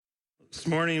This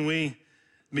morning we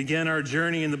began our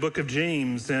journey in the book of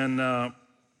James, and I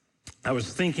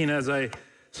was thinking as I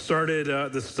started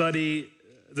the study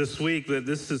this week that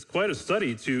this is quite a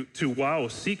study to wow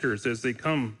seekers as they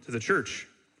come to the church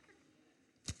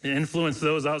and influence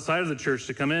those outside of the church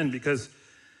to come in, because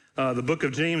the book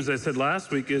of James, as I said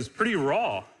last week, is pretty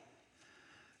raw,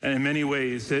 and in many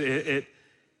ways it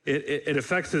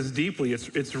affects us deeply.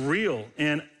 It's real,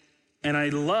 and I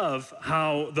love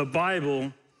how the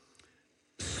Bible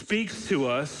speaks to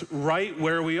us right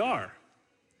where we are.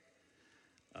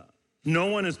 No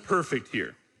one is perfect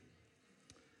here,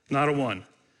 not a one.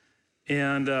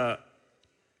 And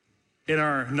in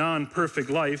our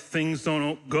non-perfect life, things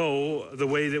don't go the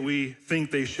way that we think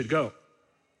they should go.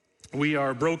 We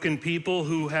are broken people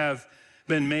who have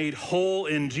been made whole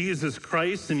in Jesus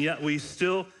Christ, and yet we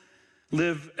still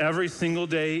live every single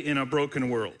day in a broken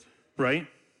world, right?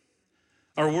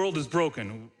 Our world is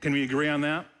broken. Can we agree on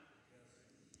that?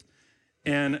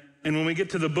 And when we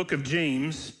get to the book of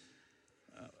James,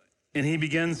 and he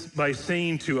begins by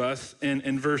saying to us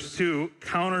in verse 2,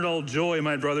 "Count it all joy,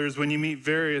 my brothers, when you meet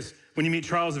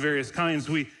trials of various kinds."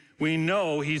 We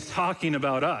know he's talking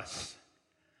about us.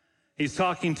 He's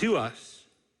talking to us.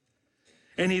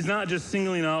 And he's not just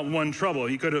singling out one trouble.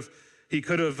 He could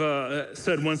have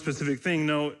said one specific thing.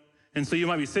 No. And so you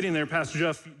might be sitting there, Pastor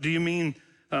Jeff, do you mean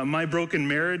my broken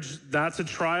marriage? That's a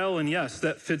trial? And yes,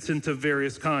 that fits into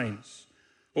various kinds.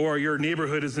 Or your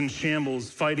neighborhood is in shambles,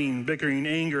 fighting, bickering,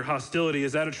 anger, hostility.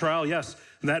 Is that a trial? Yes,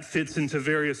 that fits into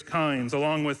various kinds,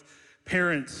 along with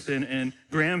parents and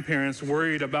grandparents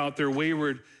worried about their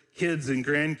wayward kids and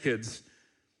grandkids.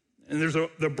 And there's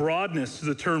the broadness to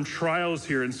the term trials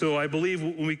here. And so I believe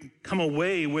when we come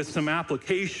away with some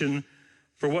application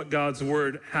for what God's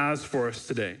word has for us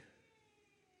today.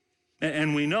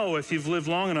 And we know if you've lived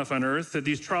long enough on earth that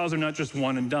these trials are not just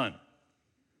one and done.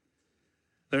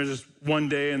 They're just one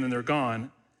day and then they're gone.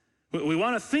 We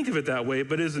want to think of it that way,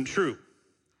 but it isn't true.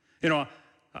 You know,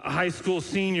 a high school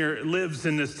senior lives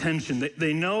in this tension.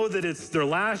 They know that it's their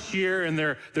last year and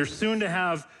they're soon to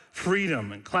have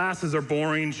freedom, and classes are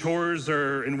boring, chores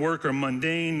and work are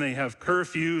mundane, they have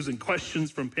curfews and questions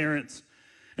from parents.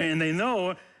 And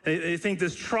they think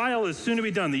this trial is soon to be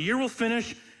done. The year will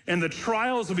finish and the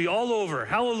trials will be all over.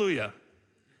 Hallelujah.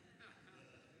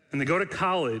 And they go to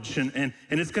college, and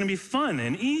it's going to be fun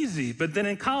and easy. But then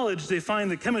in college, they find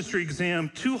the chemistry exam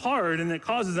too hard, and it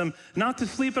causes them not to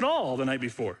sleep at all the night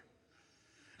before.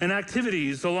 And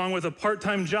activities, along with a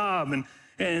part-time job,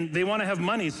 and they want to have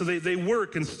money, so they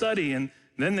work and study, and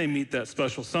then they meet that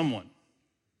special someone.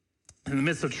 In the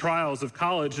midst of trials of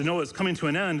college, they know it's coming to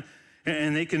an end,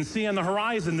 and they can see on the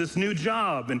horizon this new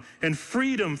job and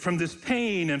freedom from this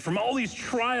pain and from all these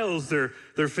trials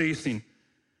they're facing.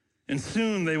 And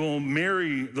soon they will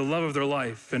marry the love of their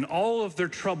life, and all of their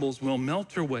troubles will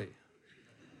melt away.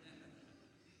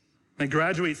 They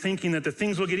graduate thinking that the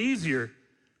things will get easier,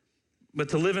 but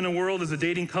to live in a world as a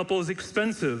dating couple is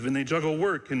expensive, and they juggle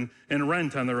work and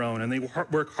rent on their own, and they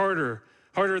work harder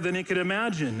than they could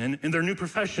imagine in their new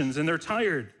professions, and they're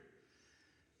tired.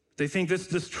 They think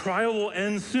this trial will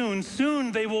end soon.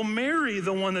 Soon they will marry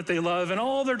the one that they love, and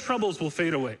all their troubles will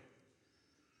fade away.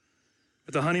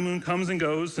 But the honeymoon comes and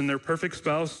goes, and their perfect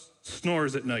spouse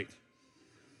snores at night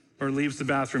or leaves the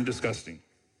bathroom disgusting.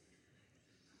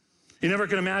 You never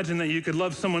can imagine that you could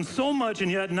love someone so much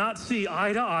and yet not see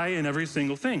eye to eye in every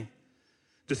single thing.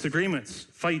 Disagreements,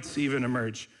 fights even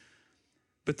emerge.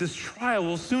 But this trial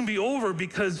will soon be over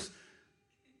because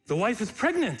the wife is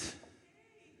pregnant.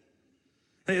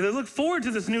 They look forward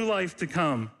to this new life to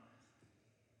come.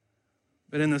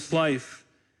 But in this life,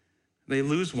 they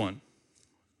lose one.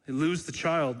 They lose the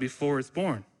child before it's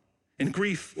born, and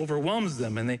grief overwhelms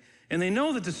them, and they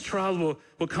know that this trial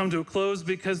will come to a close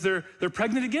because they're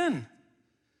pregnant again,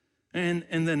 and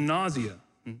then nausea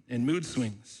and mood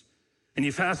swings. And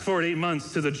you fast forward 8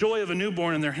 months to the joy of a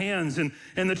newborn in their hands, and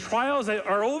the trials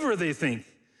are over, they think.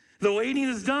 The waiting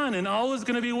is done, and all is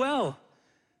going to be well.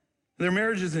 Their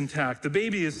marriage is intact. The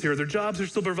baby is here. Their jobs are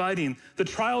still providing. The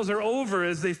trials are over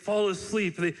as they fall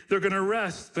asleep. They're going to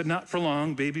rest, but not for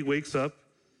long. Baby wakes up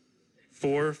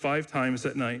 4 or 5 times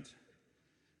at night.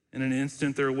 In an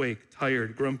instant, they're awake,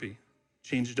 tired, grumpy.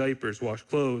 Change diapers, wash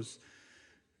clothes,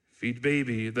 feed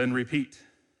baby, then repeat.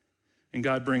 And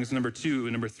God brings number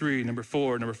 2, number 3, number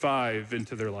 4, number 5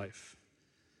 into their life.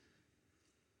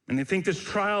 And they think this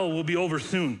trial will be over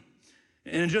soon.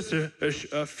 And in just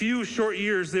a few short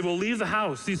years, they will leave the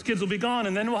house. These kids will be gone,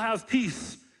 and then we'll have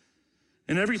peace.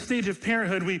 In every stage of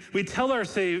parenthood, we tell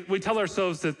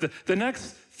ourselves that the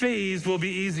next phase will be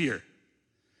easier.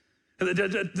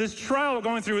 This trial we're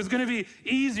going through is going to be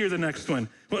easier the next one.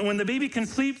 When the baby can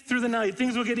sleep through the night,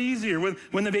 things will get easier.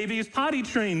 When the baby is potty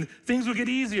trained, things will get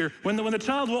easier. When the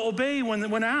child will obey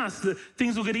when asked,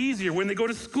 things will get easier. When they go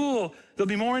to school, they'll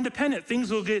be more independent.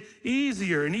 Things will get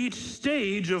easier. In each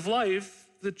stage of life,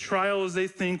 the trials they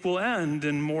think will end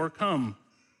and more come.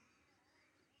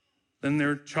 Then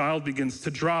their child begins to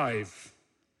drive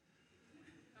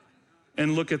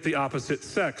and look at the opposite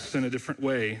sex in a different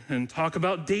way, and talk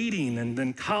about dating, and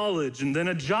then college, and then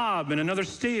a job in another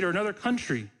state or another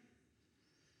country.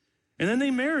 And then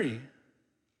they marry.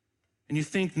 And you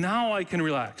think, now I can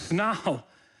relax. Now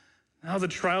the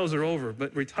trials are over.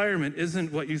 But retirement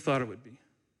isn't what you thought it would be.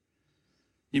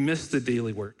 You miss the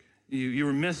daily work.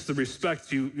 You miss the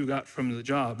respect you got from the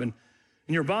job. And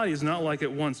your body is not like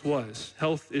it once was.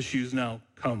 Health issues now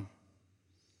come.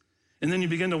 And then you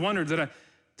begin to wonder,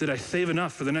 did I save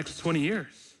enough for the next 20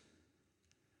 years?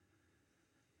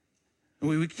 And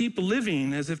we keep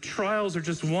living as if trials are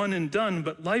just one and done,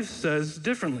 but life says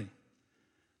differently.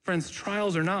 Friends,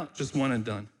 trials are not just one and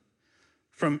done.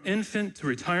 From infant to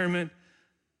retirement,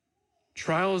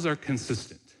 trials are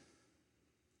consistent.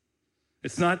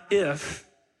 It's not if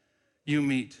you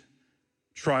meet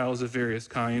trials of various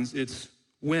kinds, it's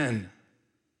when.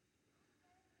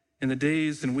 In the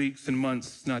days and weeks and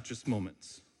months, not just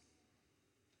moments.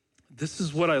 This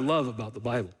is what I love about the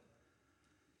Bible.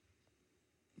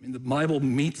 I mean, the Bible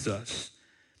meets us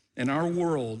in our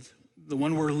world, the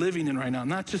one we're living in right now,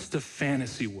 not just a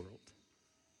fantasy world.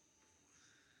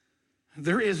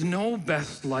 There is no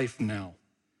best life now,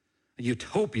 a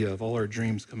utopia of all our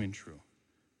dreams coming true.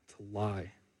 It's a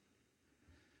lie.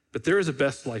 But there is a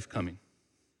best life coming.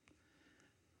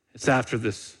 It's after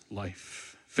this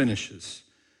life finishes.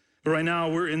 But right now,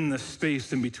 we're in the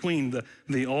space in between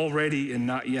the already and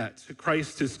not yet.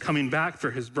 Christ is coming back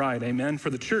for his bride, amen, for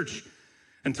the church.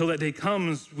 Until that day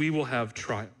comes, we will have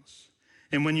trials.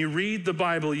 And when you read the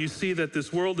Bible, you see that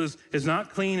this world is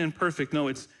not clean and perfect. No,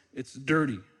 it's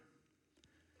dirty.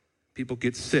 People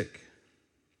get sick.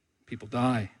 People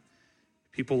die.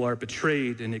 People are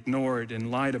betrayed and ignored and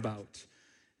lied about.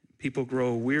 People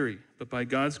grow weary. But by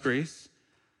God's grace,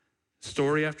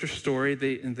 story after story,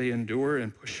 they endure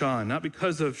and push on, not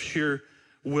because of sheer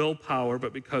willpower,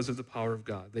 but because of the power of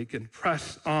God. They can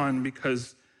press on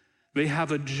because they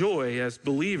have a joy as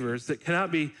believers that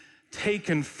cannot be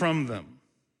taken from them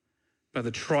by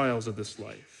the trials of this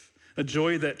life, a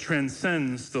joy that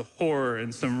transcends the horror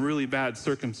and some really bad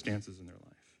circumstances in their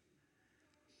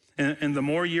life. And the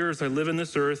more years I live in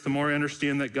this earth, the more I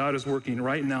understand that God is working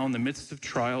right now in the midst of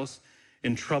trials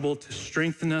and trouble to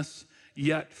strengthen us,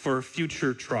 yet for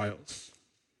future trials.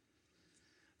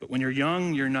 But when you're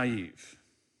young, you're naive.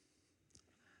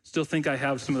 Still think I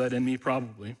have some of that in me,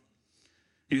 probably.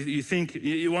 You think,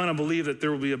 you want to believe that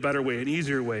there will be a better way, an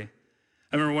easier way.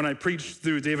 I remember when I preached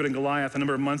through David and Goliath a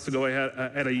number of months ago, I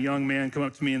had a young man come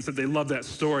up to me and said they love that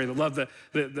story. They love the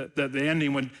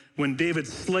ending when David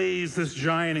slays this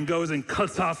giant and goes and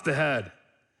cuts off the head.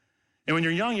 And when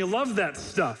you're young, you love that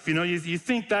stuff. You know, you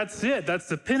think that's it, that's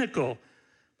the pinnacle.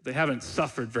 They haven't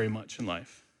suffered very much in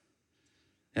life.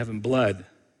 You haven't bled.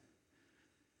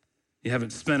 You haven't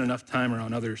spent enough time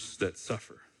around others that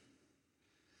suffer.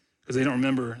 Because they don't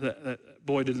remember, that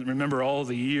boy didn't remember all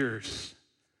the years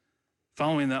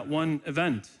following that one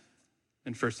event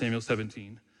in 1 Samuel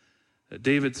 17, that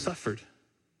David suffered.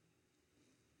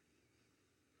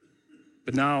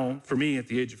 But now, for me, at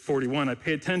the age of 41, I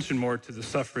pay attention more to the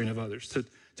suffering of others,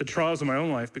 to trials in my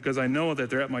own life, because I know that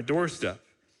they're at my doorstep,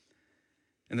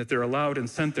 and that they're allowed and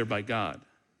sent there by God.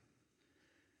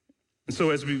 And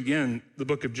so as we begin the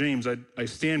book of James, I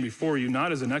stand before you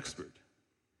not as an expert.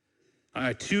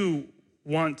 I too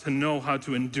want to know how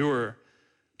to endure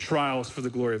trials for the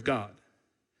glory of God.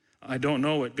 I don't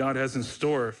know what God has in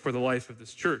store for the life of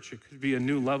this church. It could be a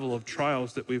new level of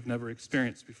trials that we've never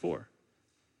experienced before.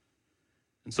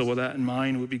 And so with that in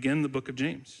mind, we begin the book of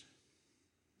James.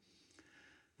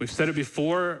 We've said it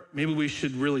before, maybe we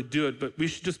should really do it, but we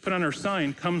should just put on our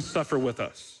sign, come suffer with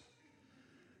us,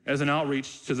 as an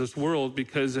outreach to this world,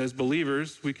 because as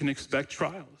believers, we can expect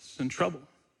trials and trouble.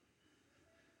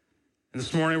 And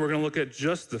this morning, we're going to look at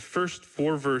just the first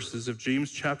 4 verses of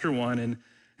James chapter 1, and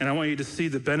I want you to see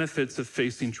the benefits of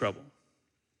facing trouble.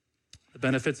 The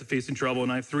benefits of facing trouble,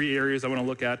 and I have 3 areas I want to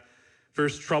look at.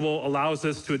 First, trouble allows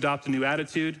us to adopt a new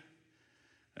attitude.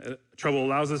 Trouble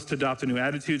allows us to adopt a new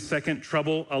attitude. Second,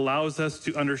 trouble allows us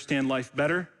to understand life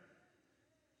better.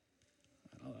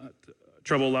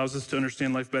 Trouble allows us to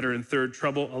understand life better. And third,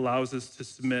 trouble allows us to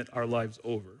submit our lives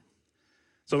over.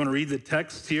 So I'm going to read the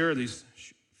text here, these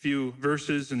few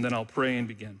verses, and then I'll pray and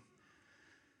begin.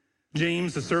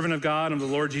 James, the servant of God and of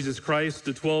the Lord Jesus Christ,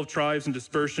 the 12 tribes in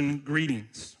dispersion,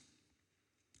 greetings.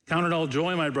 Count it all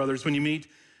joy, my brothers, when you meet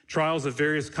trials of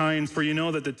various kinds, for you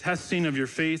know that the testing of your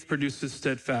faith produces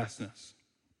steadfastness.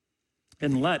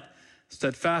 And let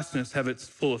steadfastness have its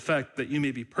full effect, that you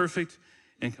may be perfect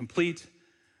and complete,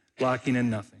 lacking in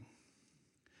nothing.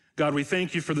 God, we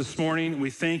thank you for this morning. We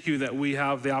thank you that we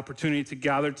have the opportunity to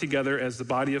gather together as the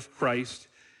body of Christ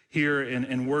here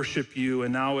and worship you.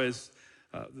 And now as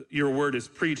your word is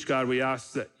preached, God, we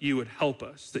ask that you would help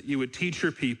us, that you would teach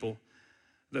your people,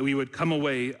 that we would come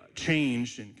away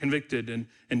changed and convicted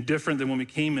and different than when we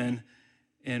came in,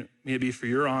 and may it be for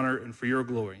your honor and for your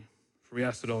glory. For we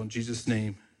ask it all in Jesus'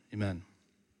 name, amen.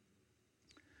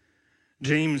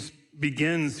 James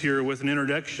begins here with an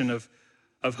introduction of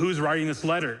who's writing this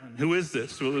letter. And who is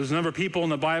this? Well, there's a number of people in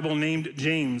the Bible named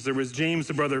James. There was James,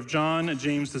 the brother of John, and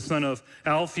James, the son of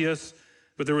Alphaeus.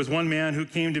 But there was one man who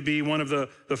came to be one of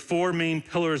the four main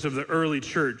pillars of the early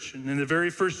church. And in the very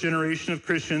first generation of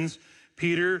Christians,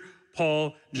 Peter,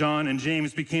 Paul, John, and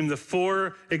James became the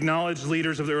four acknowledged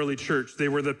leaders of the early church. They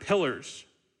were the pillars.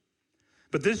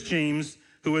 But this James,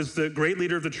 who was the great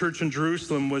leader of the church in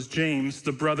Jerusalem, was James,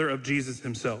 the brother of Jesus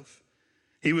himself.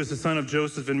 He was the son of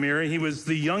Joseph and Mary. He was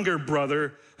the younger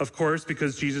brother, of course,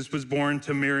 because Jesus was born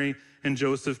to Mary and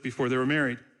Joseph before they were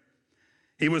married.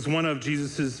 He was one of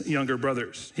Jesus's younger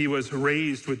brothers. He was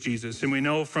raised with Jesus. And we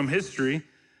know from history,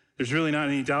 there's really not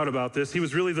any doubt about this, he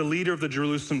was really the leader of the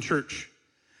Jerusalem church.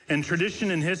 And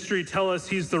tradition and history tell us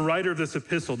he's the writer of this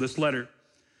epistle, this letter.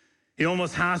 He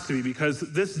almost has to be, because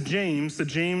this James, the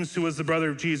James who was the brother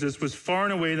of Jesus, was far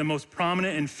and away the most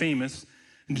prominent and famous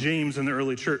James in the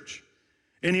early church.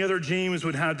 Any other James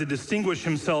would have to distinguish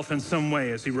himself in some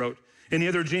way, as he wrote. Any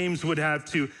other James would have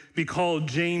to be called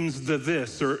James the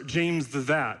this or James the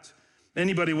that.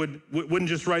 Anybody wouldn't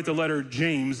just write the letter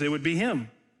James, it would be him.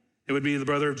 It would be the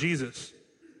brother of Jesus.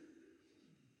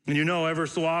 And you know, ever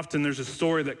so often there's a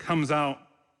story that comes out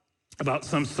about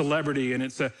some celebrity, and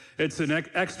it's an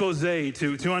expose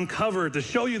to uncover, to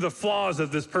show you the flaws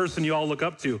of this person you all look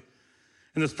up to.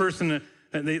 And this person,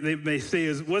 they may say,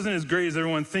 wasn't as great as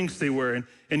everyone thinks they were.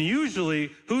 And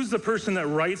usually, who's the person that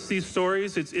writes these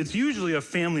stories? It's usually a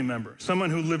family member, someone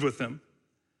who lived with them,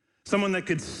 someone that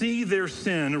could see their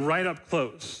sin right up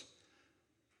close,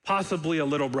 possibly a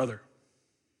little brother.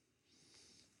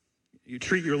 You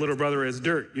treat your little brother as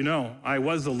dirt. You know, I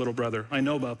was a little brother. I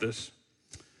know about this.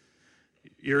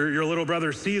 Your little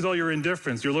brother sees all your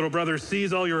indifference. Your little brother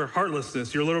sees all your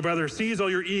heartlessness. Your little brother sees all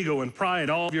your ego and pride,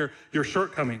 all of your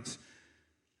shortcomings.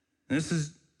 And this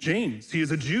is James. He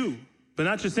is a Jew, but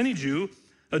not just any Jew,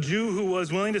 a Jew who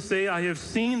was willing to say, I have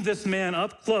seen this man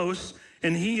up close,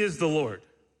 and he is the Lord.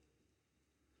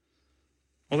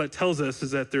 All that tells us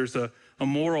is that there's a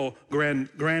moral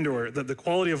grandeur, that the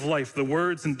quality of life, the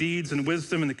words and deeds and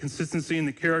wisdom and the consistency and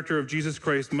the character of Jesus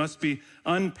Christ must be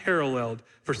unparalleled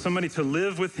for somebody to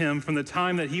live with him from the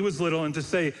time that he was little and to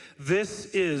say, this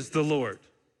is the Lord.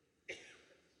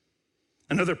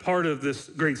 Another part of this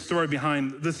great story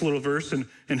behind this little verse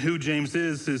and who James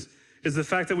is the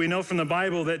fact that we know from the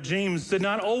Bible that James did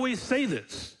not always say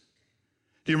this.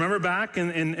 Do you remember back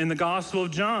in the Gospel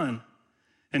of John?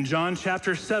 In John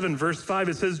chapter 7, verse 5,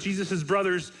 it says Jesus'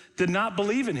 brothers did not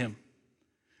believe in him.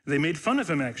 They made fun of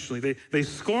him, actually. They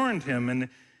scorned him, and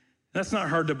that's not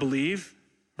hard to believe,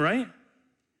 right?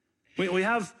 We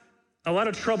have a lot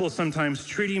of trouble sometimes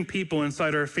treating people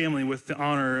inside our family with the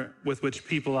honor with which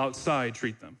people outside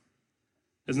treat them.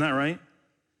 Isn't that right?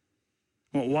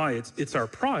 Well, why? It's our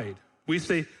pride. We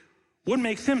say, what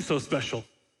makes him so special?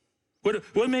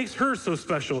 What makes her so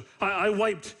special? I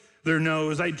wiped their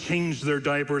nose, I changed their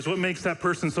diapers. What makes that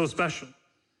person so special?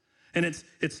 And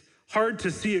it's hard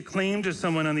to see a claim to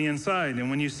someone on the inside.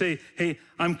 And when you say, hey,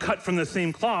 I'm cut from the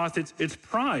same cloth, it's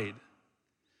pride.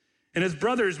 And his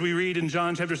brothers, we read in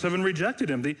John chapter 7, rejected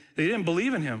him. They didn't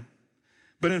believe in him.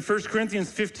 But in 1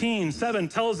 Corinthians 15:7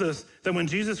 tells us that when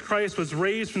Jesus Christ was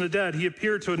raised from the dead, he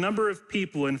appeared to a number of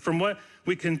people. And from what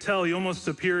we can tell, he almost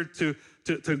appeared to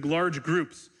large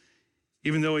groups,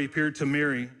 even though he appeared to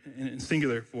Mary in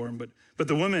singular form, but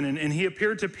the women, and he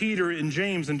appeared to Peter and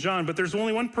James and John, but there's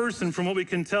only one person from what we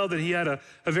can tell that he had a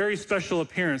very special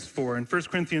appearance for. And 1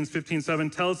 Corinthians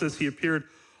 15:7 tells us he appeared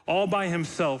all by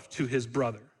himself to his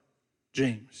brother,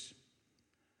 James.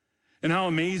 And how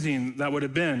amazing that would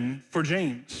have been for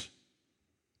James.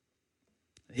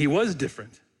 He was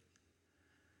different.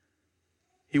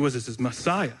 He was his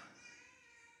Messiah.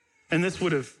 And this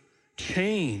would have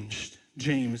changed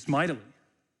James mightily.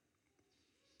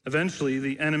 Eventually,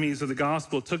 the enemies of the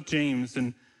gospel took James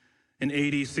in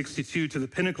AD 62 to the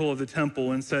pinnacle of the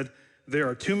temple and said, there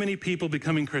are too many people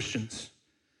becoming Christians.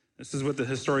 This is what the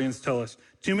historians tell us.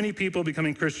 Too many people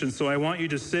becoming Christians, so I want you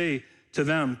to say to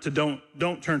them to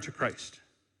don't turn to Christ.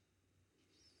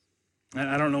 And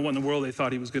I don't know what in the world they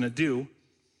thought he was going to do.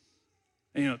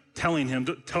 Telling him,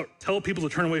 tell people to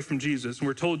turn away from Jesus. And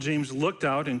we're told James looked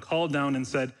out and called down and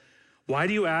said, why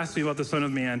do you ask me about the Son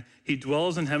of Man? He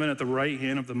dwells in heaven at the right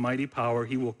hand of the mighty power.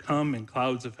 He will come in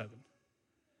clouds of heaven.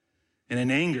 And in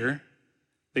anger,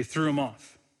 they threw him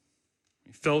off.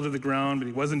 He fell to the ground, but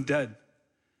he wasn't dead.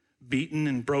 Beaten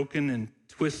and broken and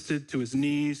twisted to his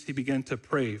knees, he began to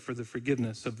pray for the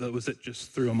forgiveness of those that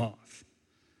just threw him off.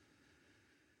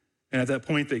 And at that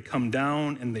point, they come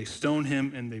down and they stone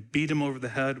him and they beat him over the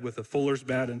head with a fuller's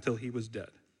bat until he was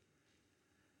dead.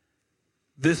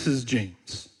 This is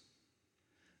James.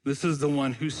 This is the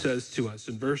one who says to us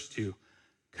in verse 2,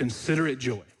 consider it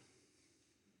joy.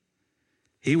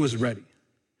 He was ready.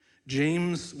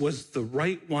 James was the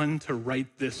right one to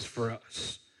write this for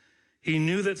us. He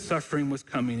knew that suffering was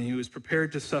coming, and he was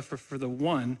prepared to suffer for the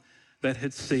one that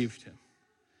had saved him.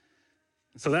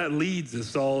 So that leads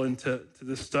us all into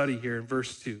this study here in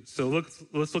verse 2. So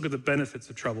let's look at the benefits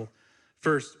of trouble.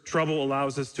 First, trouble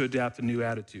allows us to adapt a new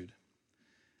attitude.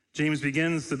 James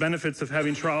begins the benefits of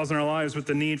having trials in our lives with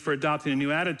the need for adopting a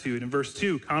new attitude. In verse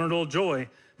 2, count it all joy,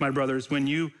 my brothers, when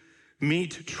you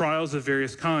meet trials of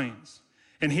various kinds.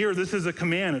 And here, this is a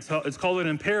command. It's called an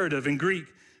imperative in Greek.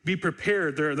 Be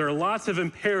prepared. There are lots of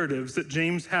imperatives that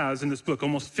James has in this book,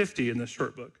 almost 50 in this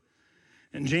short book.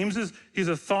 And James he's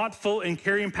a thoughtful and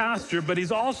caring pastor, but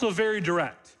he's also very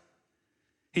direct.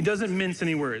 He doesn't mince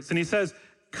any words. And he says,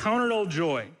 count it all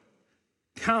joy.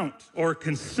 Count or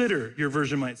consider, your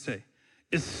version might say.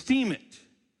 Esteem it.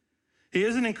 He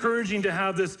isn't encouraging to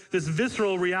have this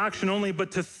visceral reaction only,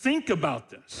 but to think about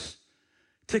this,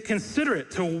 to consider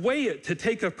it, to weigh it, to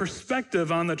take a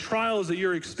perspective on the trials that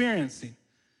you're experiencing.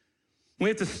 We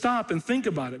have to stop and think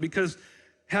about it, because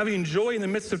having joy in the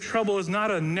midst of trouble is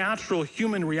not a natural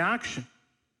human reaction.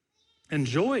 And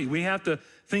joy, we have to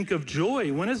think of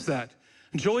joy. When is that?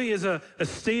 Joy is a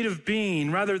state of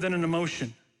being rather than an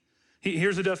emotion.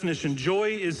 Here's a definition. Joy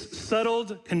is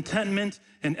settled contentment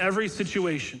in every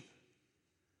situation.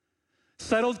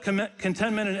 Settled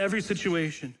contentment in every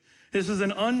situation. This is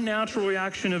an unnatural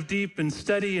reaction of deep and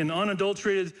steady and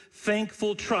unadulterated,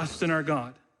 thankful trust in our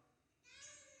God.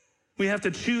 We have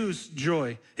to choose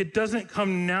joy. It doesn't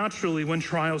come naturally when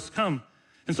trials come.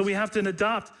 And so we have to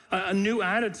adopt a new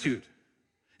attitude.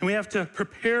 And we have to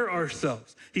prepare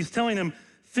ourselves. He's telling them,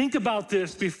 think about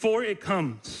this before it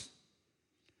comes.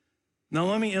 Now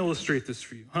let me illustrate this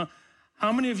for you.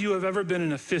 How many of you have ever been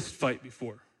in a fist fight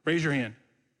before? Raise your hand.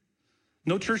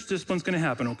 No church discipline's gonna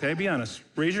happen, okay? Be honest.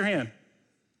 Raise your hand.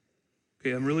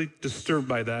 Okay, I'm really disturbed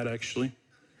by that, actually.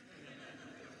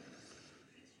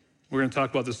 We're going to talk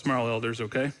about this tomorrow, elders,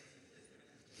 okay?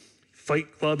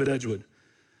 Fight Club at Edgewood.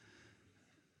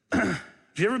 Have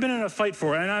you ever been in a fight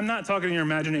before? And I'm not talking in your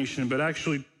imagination, but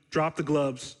actually drop the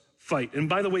gloves, fight. And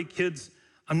by the way, kids,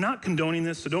 I'm not condoning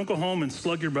this, so don't go home and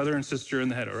slug your brother and sister in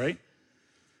the head, all right?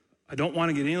 I don't want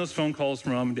to get any of those phone calls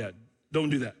from mom and dad. Don't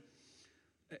do that.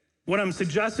 What I'm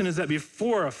suggesting is that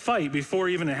before a fight, before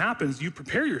even it happens, you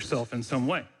prepare yourself in some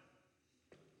way.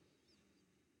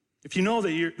 If you know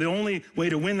that the only way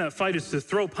to win that fight is to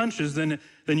throw punches, then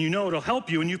you know it'll help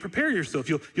you, and you prepare yourself.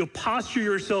 You'll posture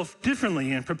yourself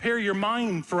differently and prepare your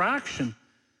mind for action.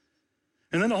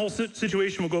 And then the whole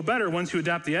situation will go better once you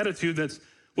adapt the attitude that's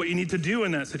what you need to do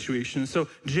in that situation. So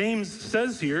James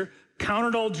says here,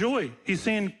 count it all joy. He's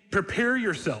saying, prepare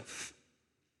yourself.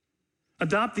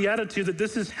 Adopt the attitude that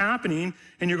this is happening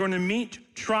and you're going to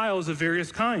meet trials of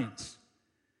various kinds.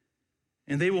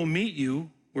 And they will meet you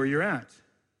where you're at.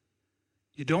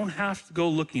 You don't have to go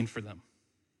looking for them.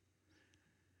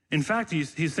 In fact,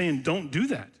 he's saying, don't do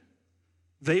that.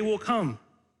 They will come.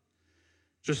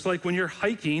 Just like when you're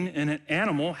hiking and an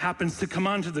animal happens to come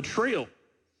onto the trail.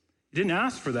 You didn't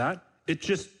ask for that. It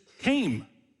just came.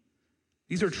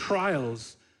 These are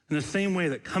trials in the same way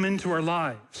that come into our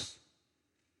lives.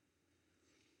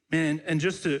 And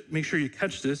just to make sure you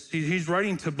catch this, he's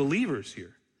writing to believers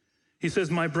here. He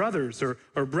says, my brothers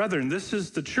or brethren, this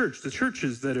is the church, the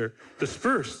churches that are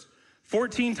dispersed.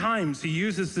 14 times he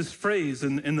uses this phrase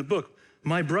in the book,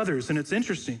 my brothers, and it's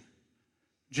interesting.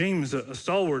 James, a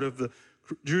stalwart of the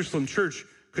Jerusalem church,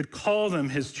 could call them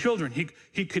his children.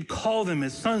 He could call them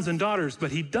his sons and daughters,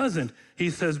 but he doesn't. He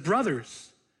says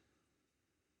brothers,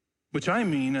 which I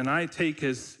mean and I take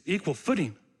as equal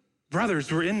footing.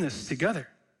 Brothers, we're in this together.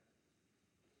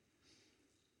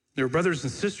 They were brothers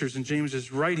and sisters, and James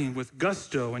is writing with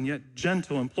gusto and yet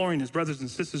gentle, imploring his brothers and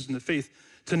sisters in the faith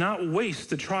to not waste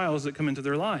the trials that come into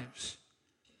their lives.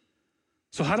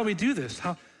 So how do we do this?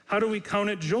 How do we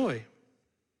count it joy?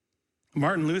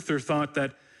 Martin Luther thought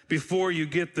that before you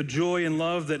get the joy and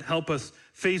love that help us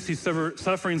face these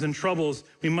sufferings and troubles,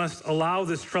 we must allow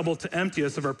this trouble to empty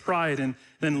us of our pride and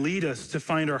then lead us to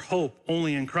find our hope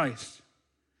only in Christ.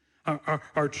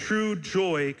 Our true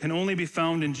joy can only be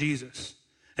found in Jesus.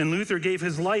 And Luther gave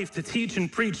his life to teach and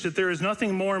preach that there is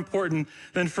nothing more important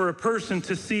than for a person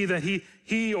to see that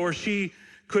he or she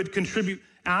could contribute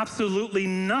absolutely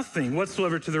nothing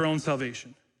whatsoever to their own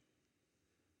salvation.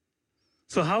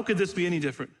 So how could this be any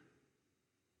different?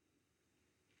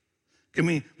 Can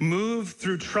we move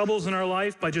through troubles in our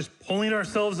life by just pulling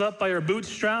ourselves up by our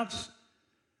bootstraps?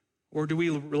 Or do we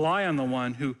rely on the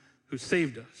one who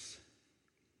saved us?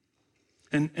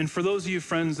 And for those of you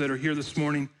friends that are here this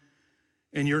morning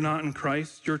and you're not in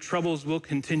Christ, your troubles will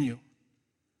continue.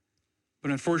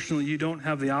 But unfortunately, you don't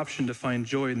have the option to find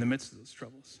joy in the midst of those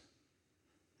troubles.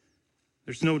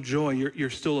 There's no joy. You're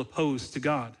still opposed to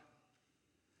God.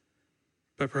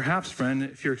 But perhaps, friend,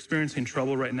 if you're experiencing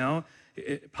trouble right now,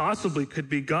 it possibly could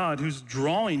be God who's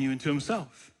drawing you into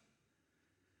himself.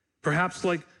 Perhaps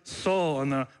like Saul on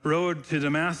the road to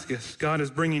Damascus, God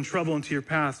is bringing trouble into your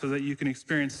path so that you can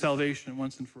experience salvation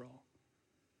once and for all.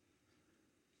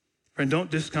 Friend,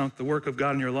 don't discount the work of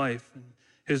God in your life and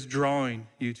his drawing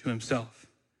you to himself.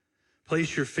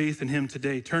 Place your faith in him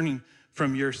today, turning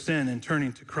from your sin and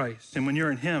turning to Christ. And when you're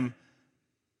in him,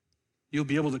 you'll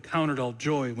be able to count it all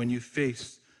joy when you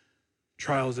face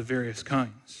trials of various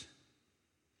kinds.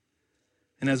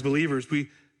 And as believers, we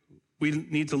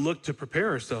need to look to prepare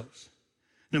ourselves.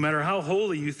 No matter how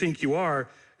holy you think you are,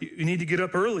 you need to get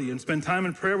up early and spend time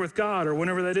in prayer with God or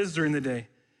whenever that is during the day.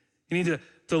 You need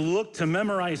to look to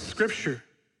memorize Scripture.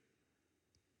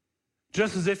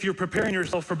 Just as if you're preparing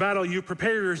yourself for battle, you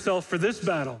prepare yourself for this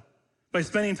battle by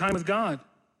spending time with God.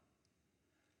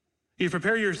 You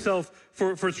prepare yourself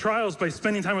for trials by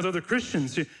spending time with other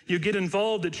Christians. You get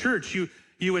involved at church.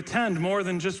 You attend more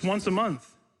than just once a month.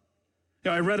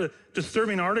 I read a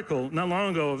disturbing article not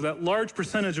long ago of that large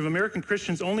percentage of American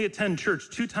Christians only attend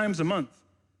church 2 times a month.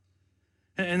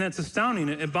 And that's astounding.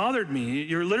 It bothered me.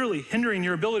 You're literally hindering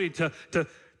your ability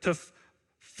to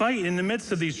fight in the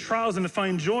midst of these trials and to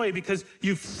find joy because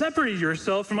you've separated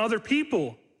yourself from other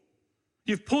people.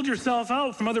 You've pulled yourself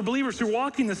out from other believers who are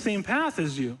walking the same path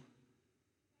as you.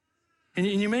 And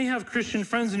you may have Christian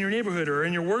friends in your neighborhood or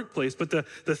in your workplace, but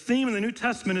the theme in the New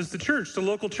Testament is the church, the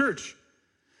local church.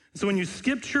 So when you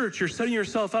skip church, you're setting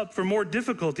yourself up for more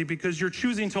difficulty because you're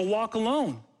choosing to walk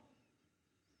alone.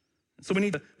 So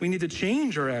we need to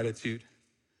change our attitude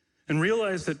and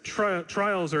realize that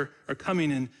trials are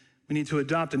coming and we need to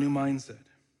adopt a new mindset.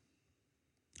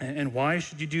 And why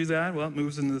should you do that? Well, it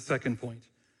moves into the second point.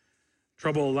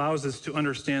 Trouble allows us to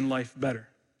understand life better.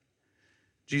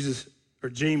 James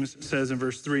says in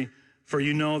verse 3, "For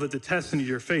you know that the testing of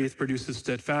your faith produces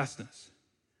steadfastness."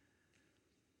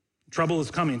 Trouble is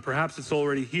coming. Perhaps it's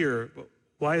already here. But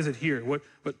why is it here?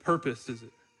 What purpose is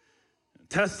it?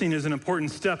 Testing is an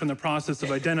important step in the process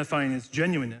of identifying its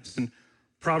genuineness. And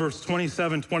Proverbs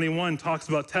 27:21 talks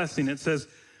about testing. It says,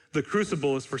 "The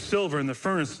crucible is for silver and the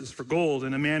furnace is for gold,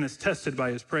 and a man is tested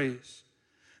by his praise."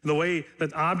 The way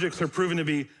that objects are proven to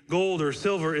be gold or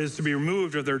silver is to be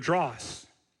removed of their dross.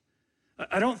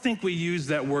 I don't think we use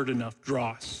that word enough,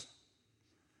 dross.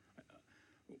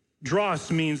 Dross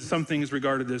means something is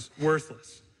regarded as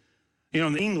worthless.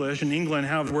 In English, in England,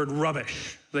 have the word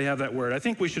rubbish. They have that word. I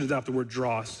think we should adopt the word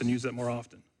dross and use that more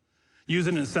often. Use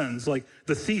it in a sentence like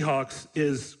the Seahawks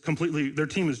their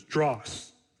team is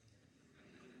dross.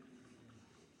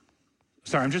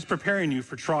 Sorry, I'm just preparing you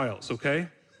for trials, okay?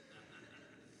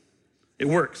 It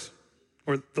works.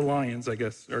 Or the Lions, I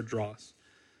guess, are dross.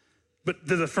 But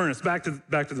to the furnace, back to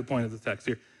the point of the text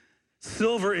here.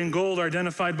 Silver and gold are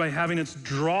identified by having its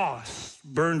dross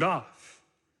burned off.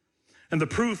 And the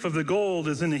proof of the gold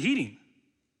is in the heating.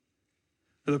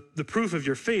 The proof of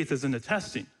your faith is in the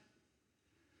testing.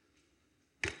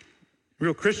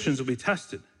 Real Christians will be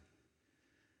tested.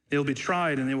 They will be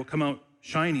tried and they will come out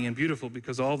shiny and beautiful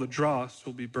because all the dross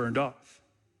will be burned off.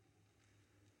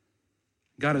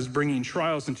 God is bringing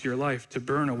trials into your life to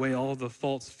burn away all the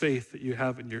false faith that you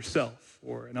have in yourself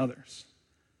or in others.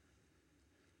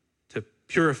 To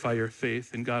purify your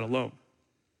faith in God alone.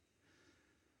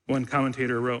 One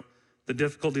commentator wrote, "The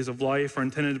difficulties of life are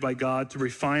intended by God to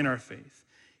refine our faith,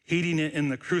 heating it in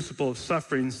the crucible of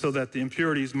suffering so that the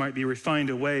impurities might be refined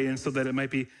away and so that it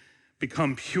might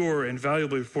become pure and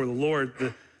valuable before the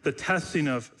Lord. the testing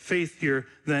of faith here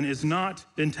then is not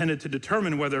intended to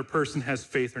determine whether a person has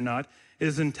faith or not. It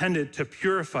is intended to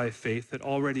purify faith that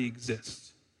already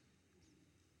exists.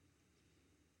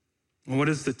 And what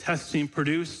does the testing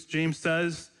produce? James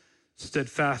says,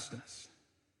 steadfastness.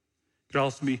 It could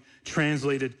also be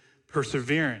translated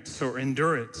perseverance or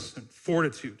endurance and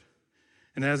fortitude.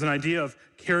 And it has an idea of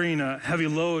carrying a heavy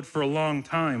load for a long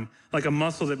time, like a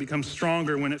muscle that becomes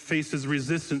stronger when it faces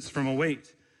resistance from a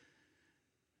weight.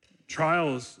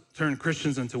 Trials turn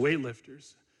Christians into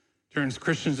weightlifters, turns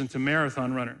Christians into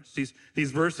marathon runners.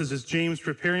 These verses is James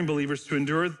preparing believers to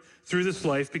endure through this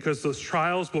life because those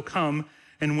trials will come,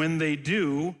 and when they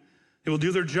do, they will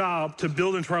do their job to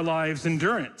build into our lives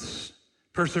endurance,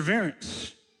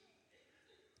 perseverance.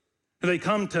 They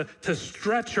come to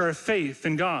stretch our faith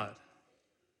in God.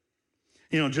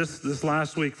 Just this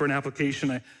last week for an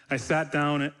application, I sat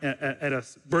down at a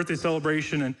birthday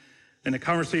celebration and a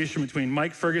conversation between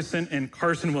Mike Ferguson and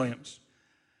Carson Williams.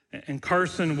 And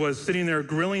Carson was sitting there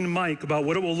grilling Mike about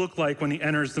what it will look like when he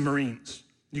enters the Marines.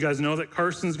 You guys know that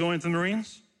Carson's going to the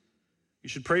Marines? You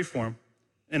should pray for him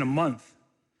in a month,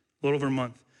 a little over a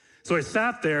month. So I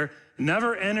sat there,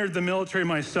 never entered the military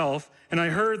myself, and I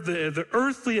heard the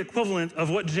earthly equivalent of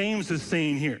what James is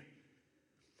saying here.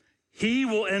 He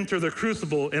will enter the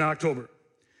crucible in October.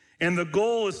 And the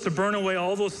goal is to burn away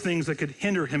all those things that could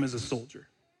hinder him as a soldier.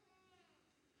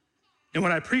 And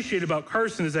what I appreciate about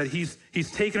Carson is that he's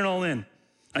taken it all in.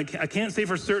 I can't say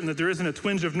for certain that there isn't a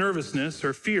twinge of nervousness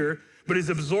or fear, but he's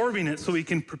absorbing it so he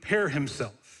can prepare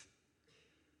himself.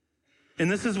 And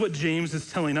this is what James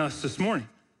is telling us this morning.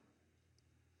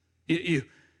 You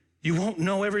won't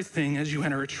know everything as you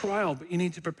enter a trial, but you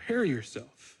need to prepare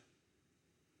yourself.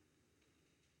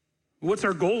 What's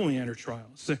our goal when we enter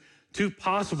trials? There are two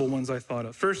possible ones I thought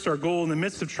of. First, our goal in the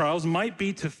midst of trials might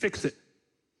be to fix it.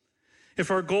 If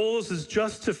our goal is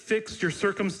just to fix your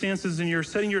circumstances and you're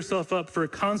setting yourself up for a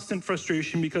constant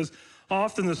frustration because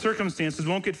often the circumstances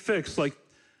won't get fixed like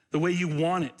the way you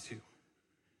want it to.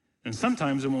 And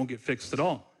sometimes it won't get fixed at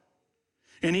all.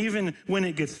 And even when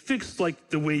it gets fixed like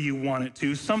the way you want it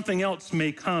to, something else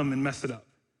may come and mess it up.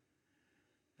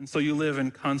 And so you live in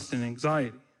constant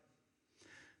anxiety.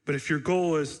 But if your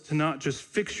goal is to not just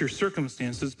fix your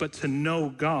circumstances, but to know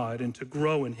God and to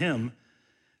grow in Him,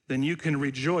 then you can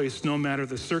rejoice no matter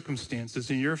the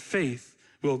circumstances, and your faith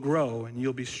will grow and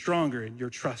you'll be stronger in your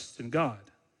trust in God.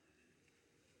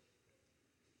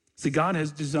 See, God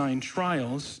has designed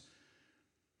trials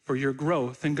for your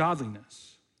growth and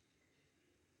godliness.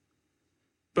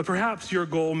 But perhaps your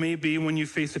goal may be when you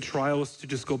face a trial is to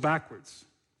just go backwards.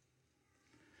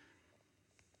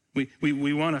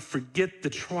 We want to forget the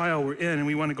trial we're in and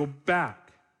we want to go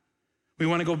back. We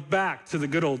want to go back to the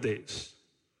good old days.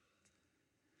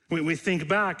 We think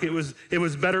back, it was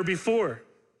better before.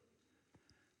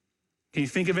 Can you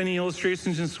think of any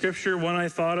illustrations in Scripture? One I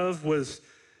thought of was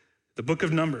the book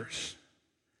of Numbers.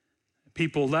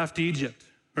 People left Egypt,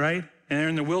 right? And they're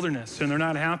in the wilderness and they're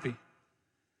not happy.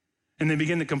 And they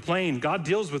begin to complain. God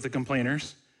deals with the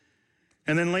complainers.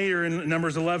 And then later in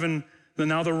Numbers 11,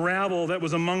 now the rabble that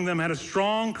was among them had a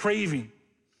strong craving.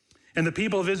 And the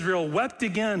people of Israel wept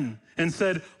again and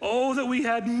said, "Oh, that we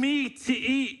had meat to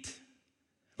eat.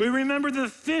 We remember the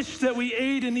fish that we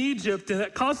ate in Egypt and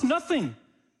that cost nothing.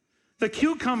 The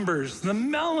cucumbers, the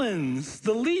melons,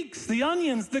 the leeks, the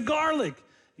onions, the garlic."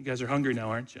 You guys are hungry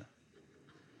now, aren't you?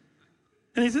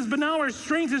 And he says, "But now our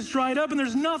strength is dried up and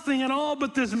there's nothing at all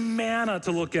but this manna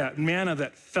to look at." Manna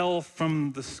that fell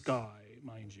from the sky,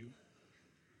 mind you.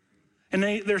 And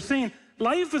they're saying,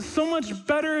 life is so much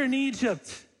better in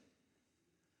Egypt.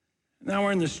 Now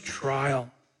we're in this trial.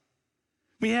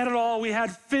 We had it all. We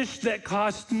had fish that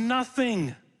cost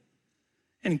nothing,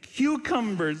 and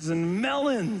cucumbers and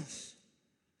melons.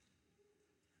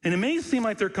 And it may seem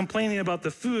like they're complaining about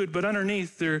the food, but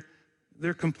underneath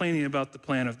they're complaining about the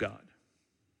plan of God.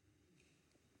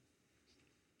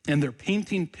 And they're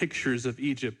painting pictures of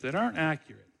Egypt that aren't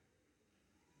accurate.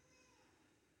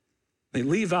 They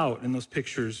leave out in those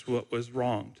pictures what was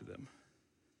wrong to them.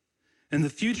 And the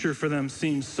future for them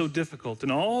seems so difficult, and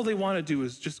all they want to do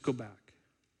is just go back.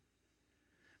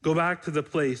 Go back to the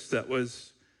place that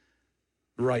was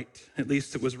right. At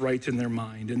least it was right in their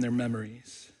mind, in their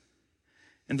memories.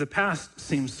 And the past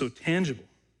seems so tangible.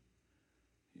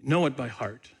 You know it by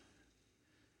heart.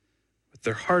 But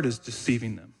their heart is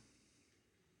deceiving them.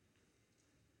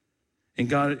 And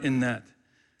God, in that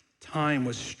time,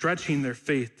 was stretching their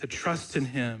faith to trust in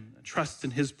Him, and trust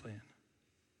in His plan.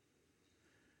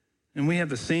 And we have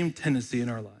the same tendency in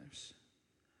our lives.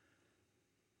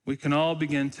 We can all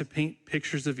begin to paint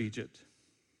pictures of Egypt.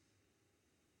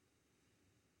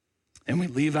 and we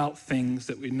leave out things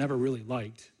that we never really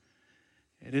liked.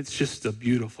 And it's just a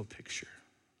beautiful picture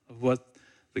of what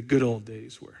the good old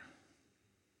days were.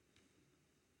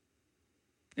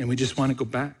 And we just want to go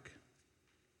back.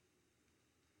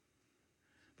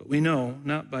 But we know,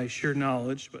 not by sheer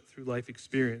knowledge, but through life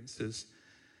experiences,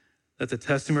 that the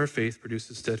testing of our faith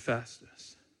produces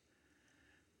steadfastness.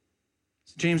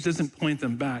 So James doesn't point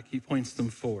them back, he points them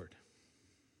forward.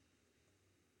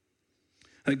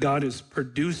 That God is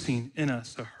producing in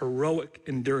us a heroic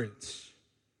endurance.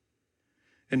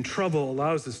 And trouble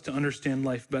allows us to understand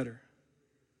life better.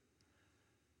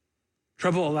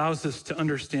 Trouble allows us to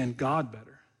understand God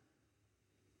better.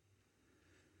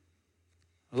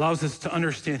 Allows us to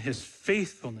understand his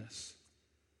faithfulness.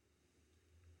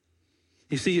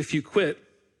 You see, if you quit,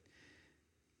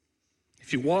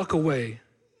 if you walk away,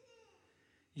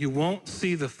 you won't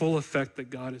see the full effect that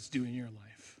God is doing in your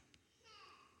life.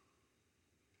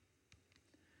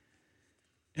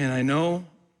 And I know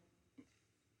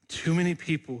too many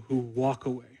people who walk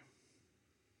away.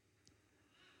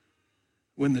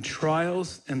 When the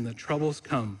trials and the troubles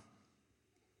come,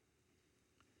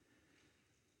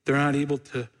 they're not able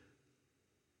to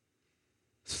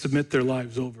submit their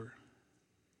lives over.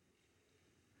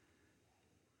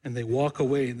 And they walk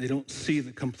away and they don't see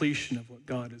the completion of what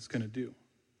God is going to do.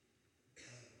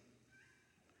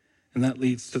 And that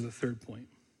leads to the third point.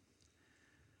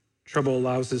 Trouble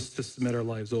allows us to submit our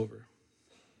lives over.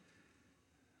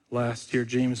 Last year,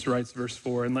 James writes, verse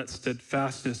 4, and let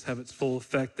steadfastness have its full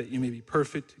effect, that you may be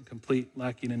perfect and complete,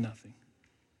 lacking in nothing.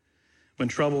 When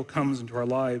trouble comes into our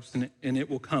lives, and it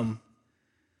will come,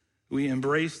 we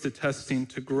embrace the testing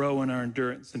to grow in our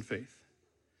endurance and faith.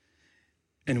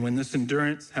 And when this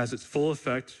endurance has its full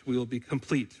effect, we will be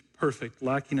complete, perfect,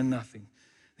 lacking in nothing.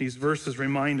 These verses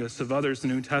remind us of others in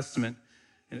the New Testament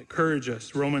and encourage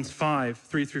us. Romans 5,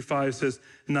 3-5 says,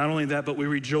 not only that, but we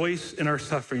rejoice in our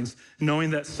sufferings,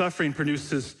 knowing that suffering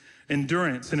produces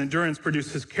endurance, and endurance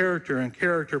produces character, and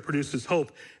character produces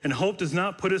hope. And hope does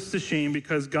not put us to shame,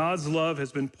 because God's love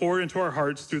has been poured into our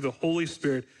hearts through the Holy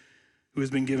Spirit who has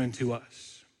been given to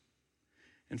us.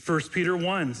 In 1 Peter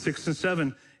 1,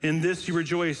 6-7, in this you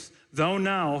rejoice, though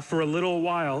now for a little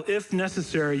while, if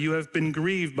necessary, you have been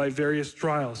grieved by various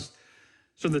trials,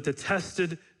 so that the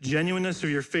tested genuineness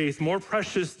of your faith, more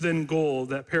precious than gold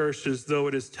that perishes, though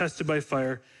it is tested by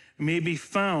fire, may be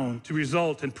found to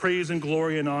result in praise and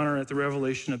glory and honor at the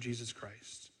revelation of Jesus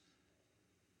Christ.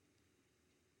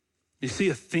 You see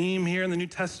a theme here in the New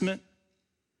Testament?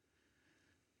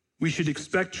 We should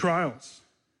expect trials,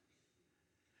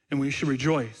 and we should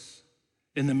rejoice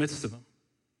in the midst of them.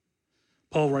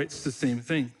 Paul writes the same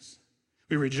things.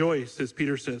 We rejoice, as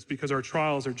Peter says, because our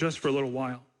trials are just for a little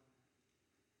while.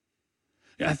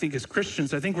 I think as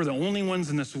Christians, I think we're the only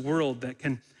ones in this world that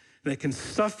can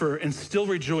suffer and still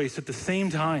rejoice at the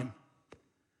same time,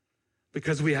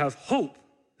 because we have hope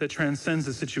that transcends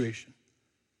the situation.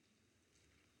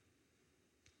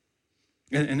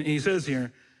 And he says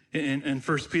here in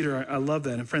 1 Peter, I love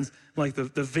that. And friends, like the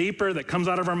vapor that comes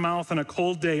out of our mouth on a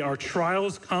cold day, our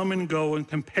trials come and go in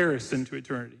comparison to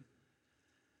eternity.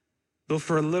 Though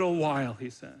for a little while,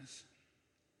 he says.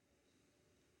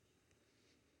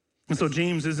 And so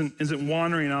James isn't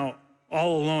wandering out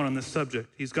all alone on this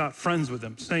subject. He's got friends with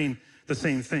him saying the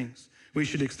same things. We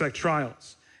should expect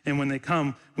trials. And when they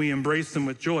come, we embrace them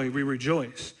with joy. We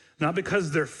rejoice. Not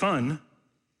because they're fun,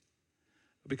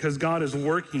 but because God is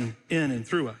working in and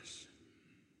through us.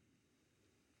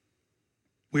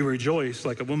 We rejoice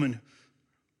like a woman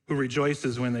who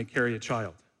rejoices when they carry a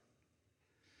child.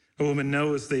 A woman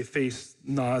knows they face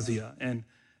nausea and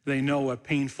they know a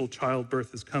painful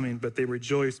childbirth is coming, but they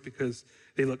rejoice because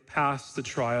they look past the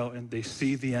trial and they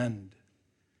see the end,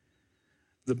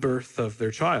 the birth of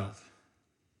their child.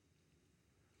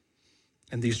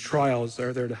 And these trials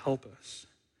are there to help us.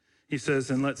 He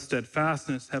says, and let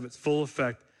steadfastness have its full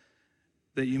effect,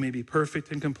 that you may be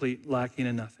perfect and complete, lacking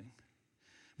in nothing.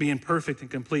 Being perfect and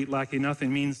complete, lacking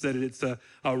nothing, means that it's a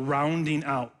rounding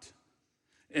out.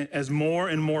 As more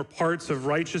and more parts of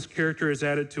righteous character is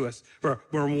added to us,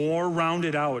 we're more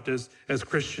rounded out as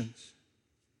Christians.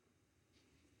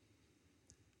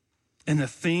 And the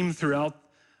theme throughout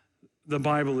the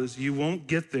Bible is you won't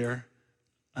get there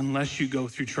unless you go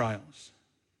through trials.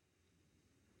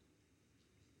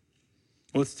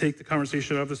 Let's take the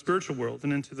conversation out of the spiritual world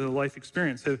and into the life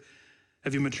experience.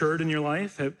 Have you matured in your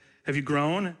life? Have you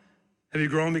grown? Have you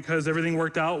grown because everything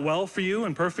worked out well for you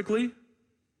and perfectly?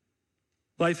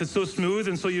 Life is so smooth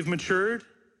and so you've matured?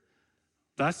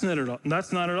 That's not at all.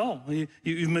 That's not at all.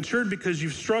 You've matured because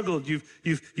you've struggled.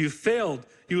 You've failed.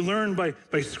 You learn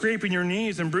by scraping your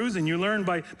knees and bruising. You learn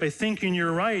by thinking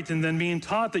you're right and then being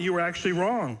taught that you were actually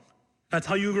wrong. That's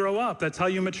how you grow up. That's how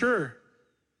you mature.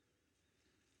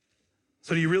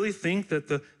 So do you really think that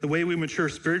the way we mature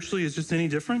spiritually is just any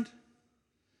different?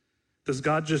 Does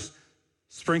God just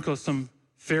sprinkle some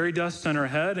fairy dust on our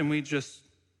head and we just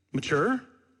mature?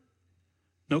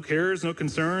 No cares, no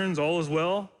concerns, all is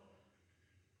well?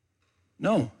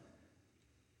 No.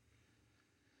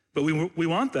 But we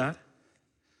want that.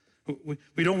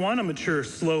 We don't want to mature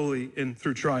slowly and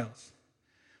through trials.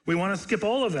 We want to skip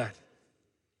all of that.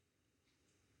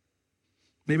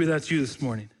 Maybe that's you this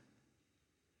morning.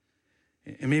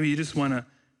 And maybe you just want to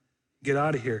get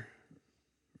out of here.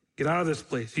 Get out of this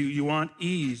place. You want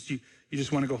ease. You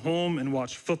just want to go home and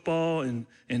watch football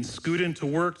and scoot into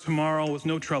work tomorrow with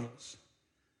no troubles.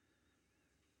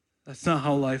 That's not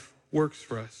how life works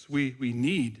for us. We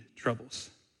need troubles.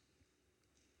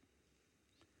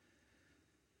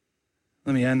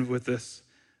 Let me end with this.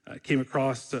 I came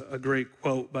across a great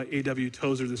quote by A.W.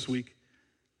 Tozer this week.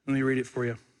 Let me read it for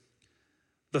you.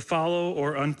 The fallow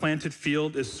or unplanted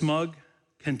field is smug,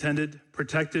 contented,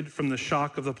 protected from the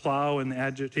shock of the plow and the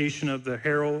agitation of the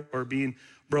harrow or being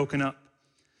broken up.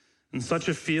 And such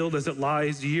a field as it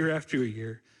lies year after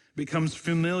year becomes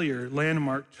familiar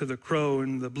landmark to the crow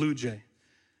and the blue jay.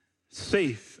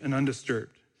 Safe and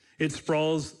undisturbed. It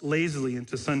sprawls lazily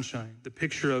into sunshine, the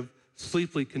picture of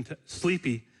sleepy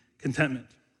contentment.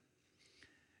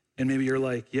 And maybe you're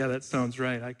like, yeah, that sounds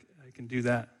right. I can do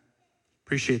that.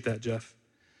 Appreciate that, Jeff.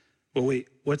 Well, wait,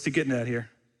 what's he getting at here?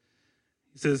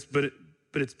 He says, but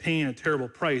it's paying a terrible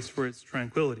price for its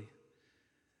tranquility.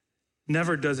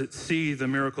 Never does it see the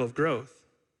miracle of growth.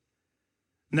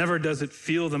 Never does it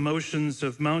feel the motions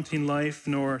of mounting life,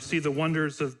 nor see the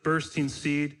wonders of bursting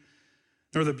seed,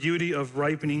 nor the beauty of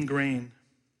ripening grain.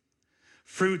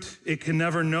 Fruit it can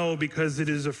never know because it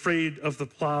is afraid of the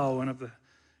plow and of the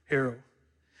harrow.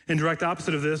 In direct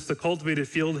opposite of this, the cultivated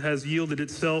field has yielded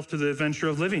itself to the adventure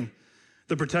of living.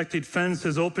 The protected fence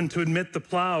has opened to admit the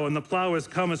plow, and the plow has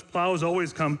come as plows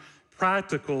always come,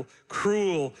 practical,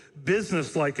 cruel,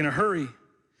 businesslike, in a hurry.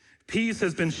 Peace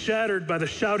has been shattered by the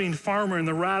shouting farmer and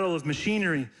the rattle of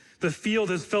machinery. The field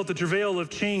has felt the travail of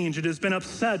change. It has been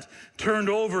upset, turned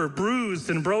over, bruised,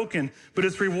 and broken, but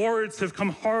its rewards have come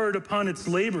hard upon its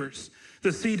labors.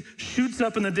 The seed shoots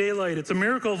up in the daylight. It's a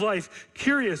miracle of life,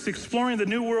 curious, exploring the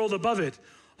new world above it.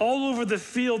 All over the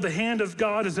field, the hand of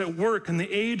God is at work in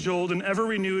the age-old and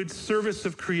ever-renewed service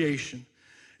of creation.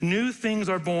 New things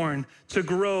are born to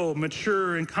grow,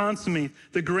 mature, and consummate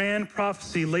the grand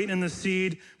prophecy latent in the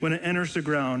seed when it enters the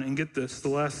ground. And get this, the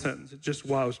last sentence, it just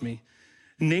wows me.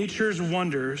 Nature's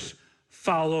wonders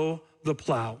follow the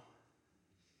plow.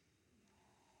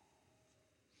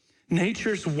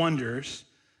 Nature's wonders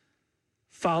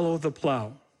follow the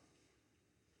plow.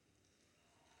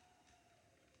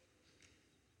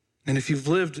 And if you've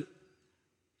lived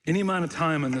any amount of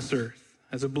time on this earth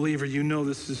as a believer, you know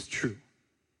this is true.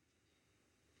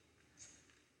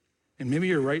 And maybe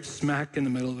you're right smack in the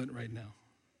middle of it right now.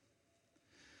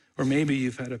 Or maybe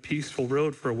you've had a peaceful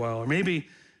road for a while. Or maybe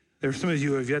there are some of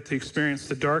you who have yet to experience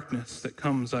the darkness that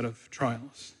comes out of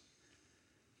trials.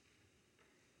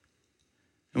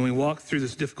 And we walk through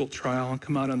this difficult trial and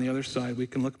come out on the other side. We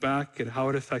can look back at how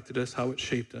it affected us, how it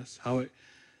shaped us, how it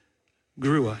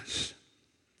grew us.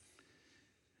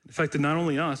 It affected not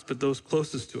only us, but those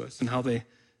closest to us and how they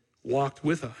walked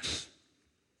with us.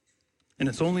 And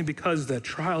it's only because that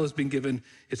trial has been given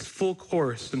its full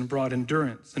course and brought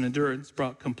endurance, and endurance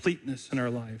brought completeness in our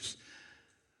lives,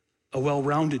 a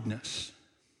well-roundedness.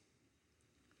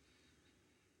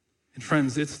 And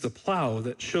friends, it's the plow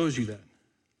that shows you that.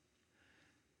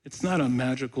 It's not a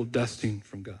magical dusting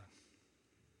from God.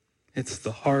 It's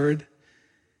the hard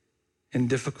and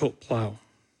difficult plow.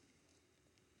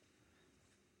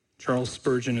 Charles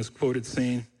Spurgeon is quoted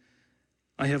saying,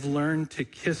 I have learned to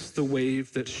kiss the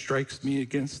wave that strikes me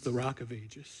against the rock of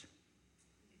ages.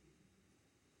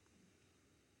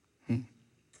 And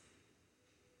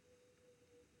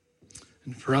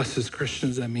for us as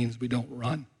Christians, that means we don't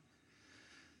run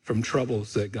from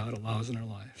troubles that God allows in our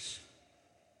lives.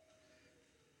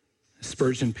 As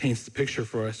Spurgeon paints the picture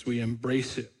for us, we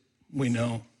embrace it, we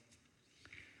know.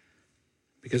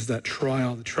 Because that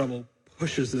trial, the trouble,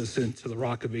 pushes us into the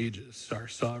rock of ages, our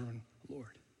sovereign Lord.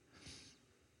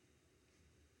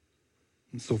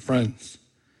 And so, friends,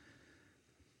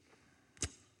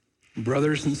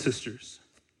 brothers and sisters,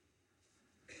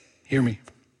 hear me.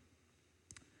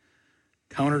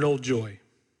 Count it all joy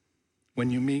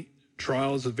when you meet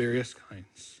trials of various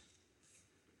kinds.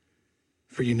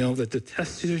 For you know that the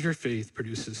testing of your faith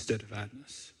produces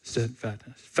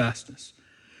steadfastness.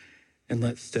 And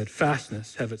let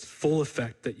steadfastness have its full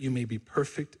effect, that you may be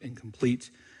perfect and complete,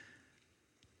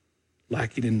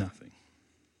 lacking in nothing.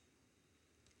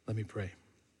 Let me pray.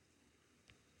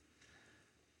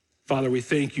 Father, we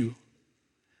thank you.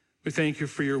 We thank you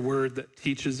for your word that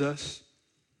teaches us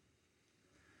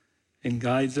and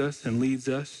guides us and leads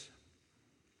us,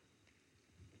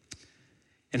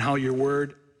 and how your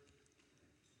word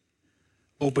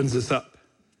opens us up.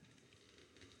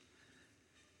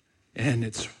 And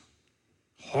it's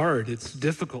hard, it's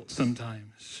difficult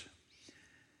sometimes,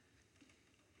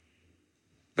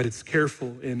 but it's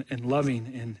careful and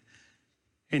loving,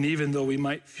 and even though we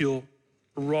might feel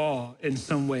raw in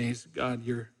some ways, God,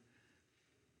 you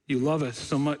love us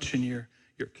so much, and you're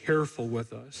careful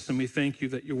with us, and we thank you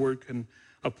that your word can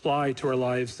apply to our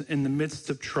lives in the midst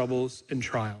of troubles and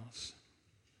trials.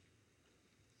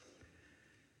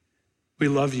 We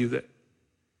love you that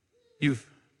you've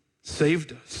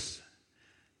saved us.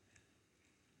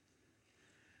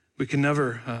 We can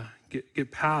never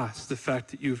get past the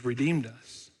fact that you've redeemed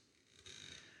us.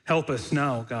 Help us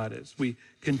now, God, as we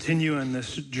continue on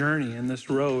this journey, in this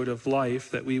road of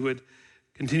life, that we would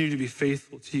continue to be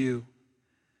faithful to you,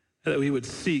 that we would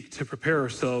seek to prepare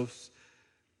ourselves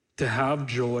to have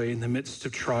joy in the midst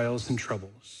of trials and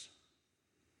troubles,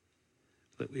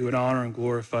 that we would honor and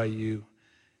glorify you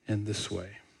in this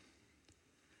way.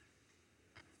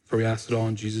 For we ask it all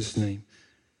in Jesus' name,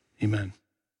 amen.